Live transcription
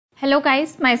Hello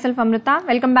guys, myself Amrita.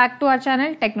 Welcome back to our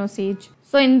channel Technosage.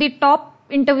 So in the top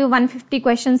interview 150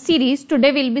 question series,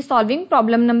 today we'll be solving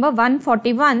problem number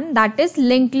 141, that is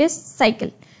linked list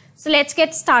cycle. So let's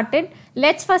get started.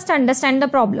 Let's first understand the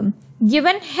problem.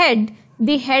 Given head,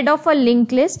 the head of a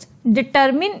linked list,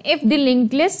 determine if the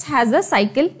linked list has a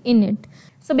cycle in it.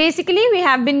 So basically we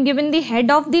have been given the head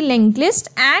of the linked list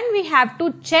and we have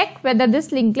to check whether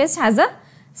this linked list has a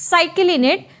cycle in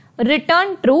it.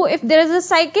 Return true if there is a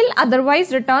cycle,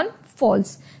 otherwise return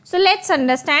false. So let's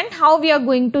understand how we are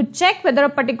going to check whether a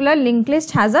particular linked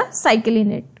list has a cycle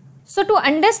in it. So to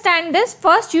understand this,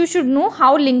 first you should know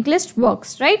how linked list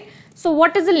works, right? So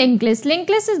what is a linked list? Linked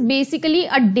list is basically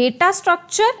a data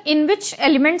structure in which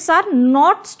elements are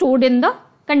not stored in the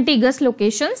contiguous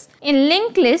locations. In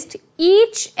linked list,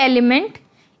 each element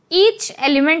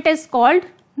is called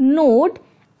node.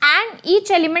 And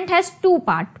each element has two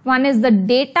parts. One is the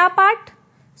data part.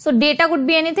 So data could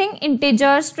be anything,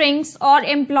 integer, strings or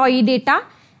employee data.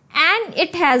 And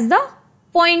it has the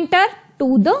pointer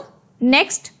to the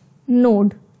next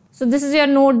node. So this is your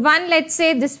node 1. Let's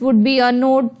say this would be a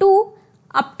node 2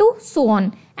 up to so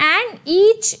on. And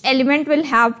each element will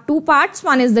have two parts.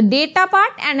 One is the data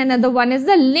part and another one is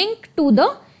the link to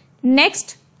the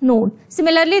next node.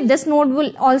 Similarly, this node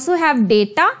will also have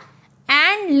data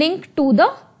and link to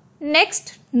the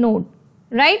next node,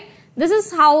 right? This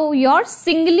is how your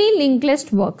singly linked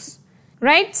list works,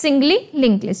 right? Singly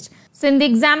linked list. So in the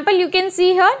example you can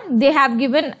see here, they have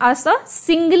given us a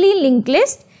singly linked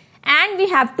list and we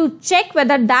have to check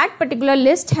whether that particular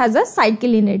list has a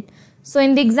cycle in it. So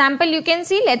in the example you can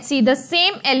see, let's see the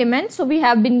same element. So we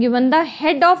have been given the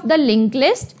head of the linked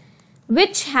list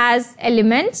which has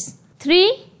elements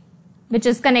 3 which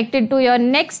is connected to your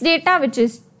next data which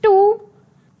is 2.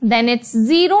 Then it's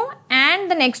 0 and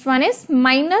the next one is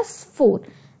 -4.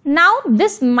 Now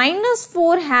this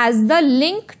 -4 has the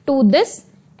link to this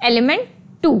element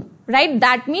 2, right?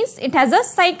 That means it has a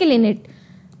cycle in it.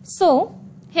 So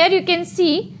here you can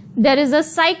see there is a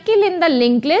cycle in the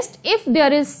linked list if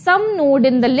there is some node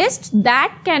in the list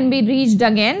that can be reached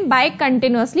again by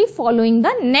continuously following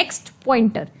the next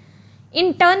pointer.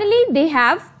 Internally they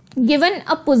have given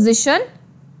a position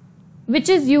which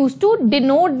is used to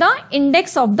denote the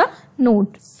index of the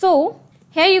node. So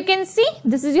here you can see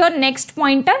this is your next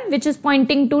pointer which is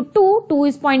pointing to 2, 2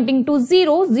 is pointing to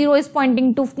 0, 0 is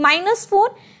pointing to -4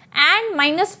 and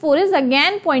 -4 is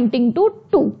again pointing to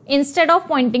 2 instead of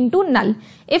pointing to null.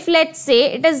 If let's say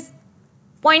it is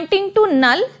pointing to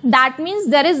null, that means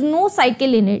there is no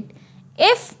cycle in it.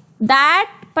 If that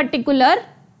particular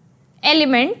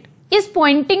element is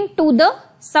pointing to the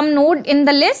some node in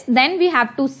the list, then we have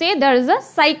to say there is a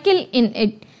cycle in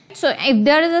it. So if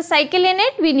there is a cycle in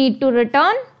it, we need to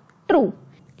return true.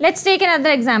 Let's take another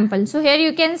example. So here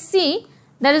you can see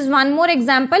there is one more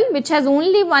example which has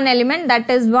only one element,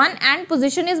 that is 1, and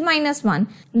position is -1.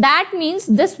 That means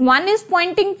this 1 is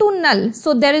pointing to null.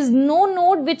 So there is no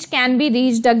node which can be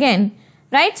reached again,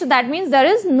 right? So that means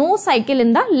there is no cycle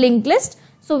in the linked list.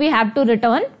 So we have to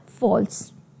return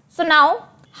false. So now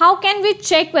how can we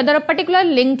check whether a particular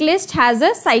linked list has a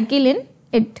cycle in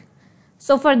it?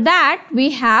 So for that we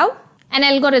have an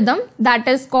algorithm that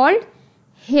is called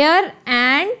hare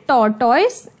and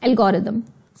tortoise algorithm.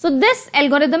 So this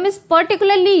algorithm is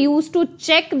particularly used to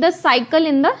check the cycle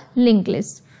in the linked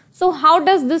list. So how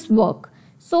does this work?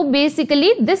 So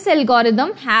basically this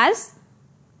algorithm has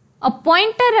a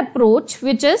pointer approach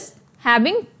which is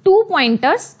having two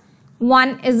pointers.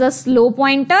 One is a slow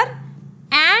pointer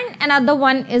and another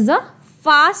one is a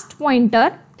fast pointer.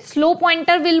 Slow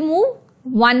pointer will move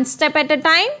one step at a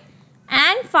time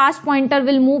and fast pointer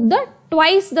will move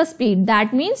twice the speed.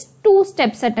 That means 2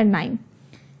 steps at a time.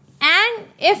 And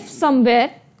if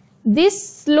somewhere this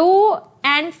slow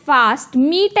and fast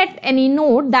meet at any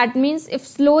node, that means if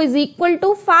slow is equal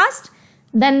to fast,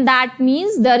 then that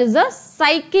means there is a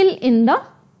cycle in the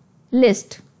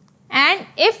list. And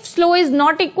if slow is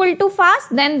not equal to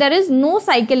fast, then there is no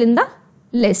cycle in the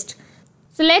list.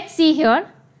 So let's see here.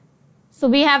 So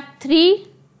we have 3,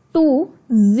 2,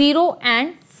 0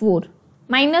 and 4,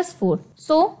 -4.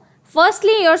 So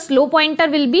firstly your slow pointer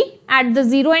will be at the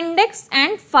 0 index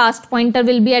and fast pointer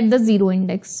will be at the 0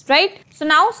 index, right? So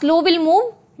now slow will move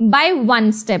by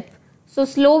 1 step. So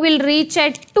slow will reach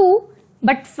at 2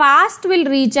 but fast will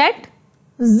reach at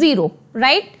 0,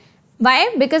 right? Why?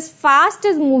 Because fast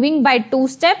is moving by 2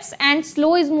 steps and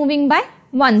slow is moving by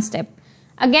 1 step.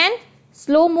 Again,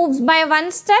 slow moves by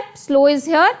 1 step, slow is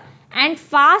here, and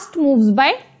fast moves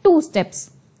by 2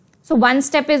 steps. So 1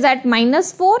 step is at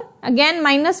 -4, again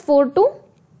 -4 to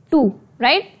 2,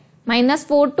 right?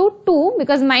 -4 to 2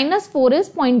 because -4 is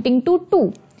pointing to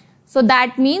 2. So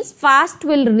that means fast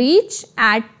will reach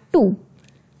at 2.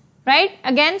 Right?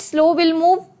 Again, slow will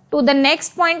move to the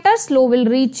next pointer, slow will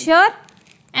reach here,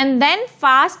 and then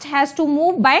fast has to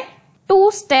move by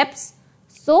 2 steps.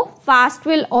 So fast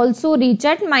will also reach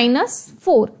at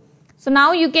 -4. So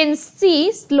now you can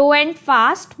see slow and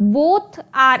fast both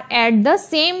are at the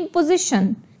same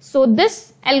position. So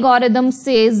this algorithm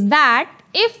says that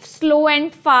if slow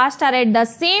and fast are at the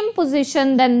same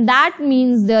position, then that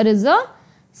means there is a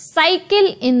cycle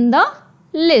in the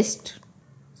list.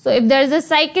 So if there is a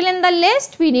cycle in the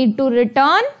list, we need to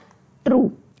return true.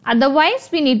 Otherwise,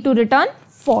 we need to return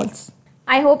false.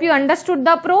 I hope you understood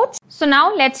the approach. So now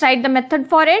let's write the method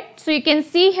for it. So you can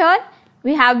see here,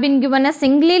 we have been given a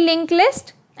singly linked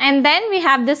list, and then we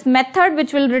have this method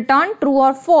which will return true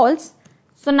or false.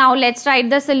 So now let's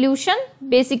write the solution.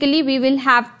 Basically, we will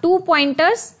have 2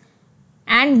 pointers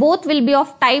and both will be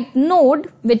of type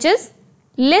node, which is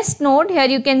list node. Here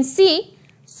you can see.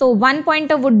 So one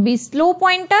pointer would be slow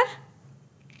pointer,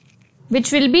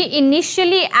 which will be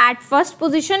initially at first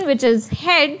position, which is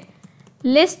head.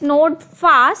 List node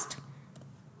fast.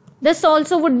 This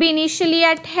also would be initially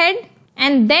at head.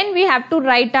 And then we have to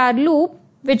write our loop,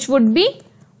 which would be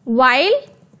while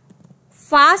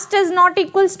fast is not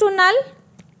equals to null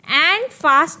and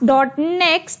fast dot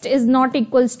next is not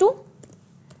equals to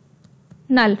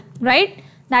null, right?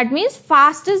 That means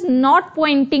fast is not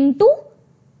pointing to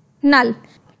null.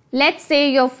 Let's say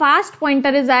your fast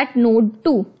pointer is at node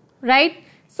 2, right?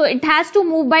 So it has to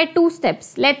move by 2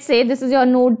 steps. Let's say this is your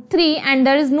node 3 and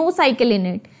there is no cycle in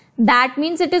it. That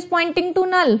means it is pointing to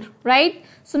null, right?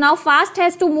 So now fast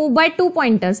has to move by 2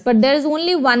 pointers, but there is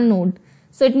only 1 node.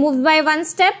 So it moves by 1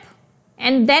 step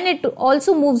and then it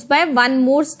also moves by 1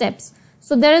 more steps.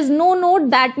 So there is no node,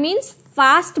 that means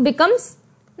fast becomes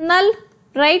null,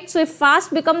 right? So if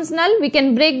fast becomes null, we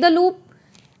can break the loop.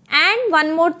 And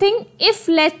one more thing, if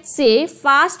let's say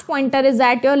fast pointer is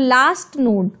at your last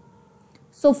node,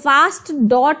 so fast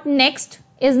dot next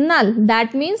is null.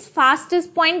 That means fast is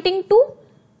pointing to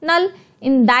null.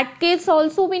 In that case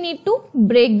also we need to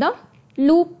break the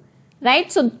loop,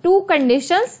 right? So 2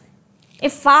 conditions.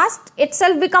 If fast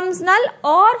itself becomes null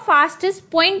or fast is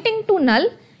pointing to null,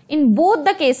 in both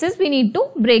the cases we need to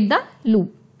break the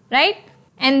loop, right?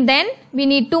 And then we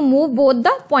need to move both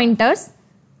the pointers.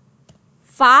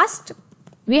 Fast,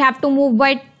 we have to move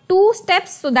by 2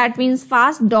 steps. So that means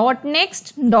fast dot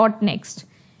next dot next.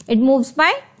 It moves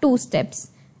by 2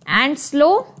 steps. And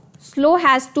slow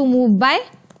has to move by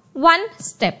 1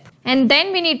 step. And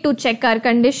then we need to check our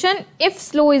condition. If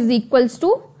slow is equals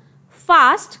to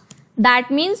fast,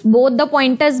 that means both the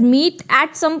pointers meet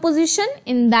at some position.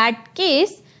 In that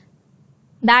case,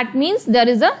 that means there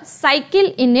is a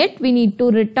cycle in it. We need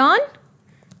to return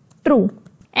true.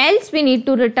 Else we need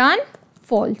to return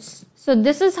false. So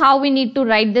this is how we need to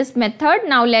write this method.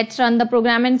 Now let's run the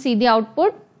program and see the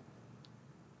output.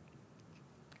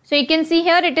 So you can see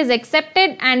here it is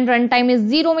accepted and runtime is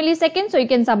 0 milliseconds. So you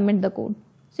can submit the code.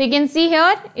 So you can see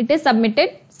here it is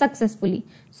submitted successfully.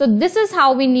 So this is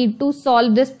how we need to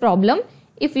solve this problem.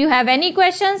 If you have any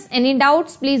questions, any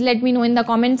doubts, please let me know in the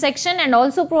comment section, and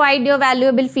also provide your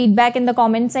valuable feedback in the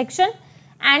comment section,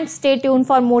 and stay tuned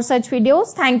for more such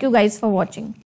videos. Thank you guys for watching.